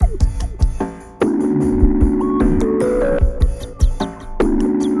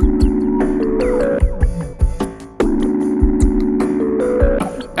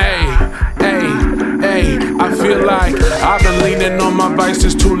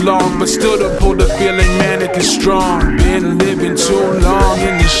long, but still to pull the feeling manic and strong. Been living too long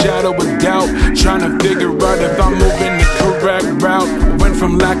in the shadow of doubt, trying to figure out if I'm moving the correct route. Went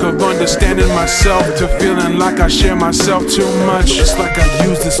from lack of understanding myself to feeling like I share myself too much. It's like I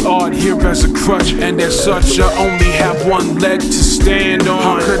use this art here as a crutch, and as such I only have one leg to stand on.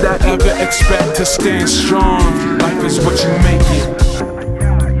 How could I ever expect to stand strong? Life is what you make it.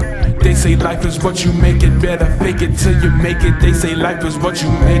 They say life is what you make it. Better fake it till you make it. They say life is what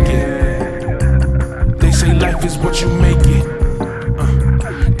you make it. They say life is what you make it.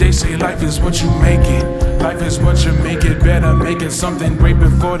 They say life is what you make it. Life is what you make it. Better make it something great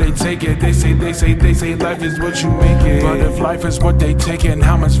before they take it. They say life is what you make it. But if life is what they take it,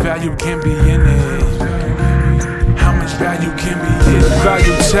 how much value can be in it? How much value can be in it?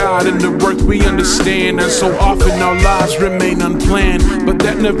 Value tied in the work we understand, and so often our lives remain unplanned. But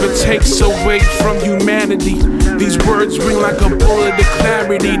that never takes away from humanity. These words ring like a bullet of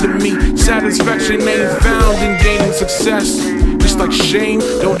clarity to me. Satisfaction ain't found in gaining success. Just like shame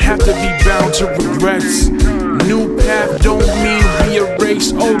don't have to be bound to regrets. New path don't mean we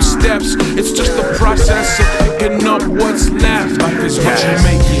erase old steps. It's just the process of picking up what's left. Life is what you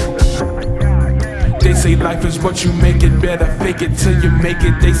make it. They say life is what you make it. Better fake it till you make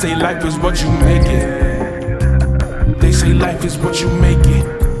it. They say life is what you make it. They say life is what you make it.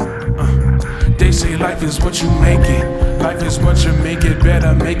 They say life is what you make it. Life is what you make it.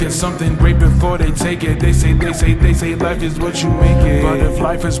 Better make it something great before they take it. They say life is what you make it. But if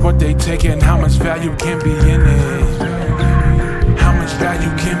life is what they take it, how much value can be in it? How much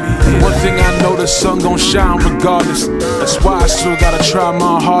value can be in it? One thing I know, the sun gon' shine regardless. That's why I still gotta try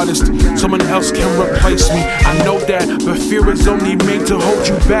my hardest. Someone else can replace me, I know that, but fear is only made to hold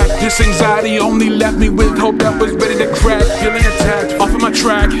you back. This anxiety only left me with hope that was ready to crack. Feeling attacked, off of my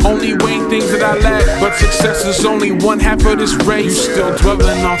track, only weighing things that I lack. But success is only one half of this race. You still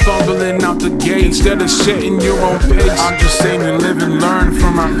dwelling on fumbling out the gate instead of setting your own pace. I'm just saying to live and learn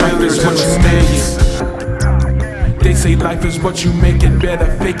from my failures. What you make it. They say life is what you make it. Better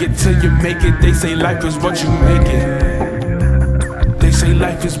fake it till you make it. They say life is what you make it. They say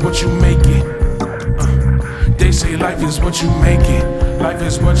life is what you make it. They say life is what you make it. Life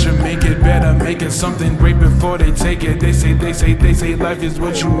is what you make it. Better make it something great before they take it. They say life is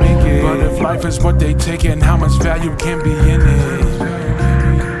what you make it. But if life is what they take it, how much value can be in it?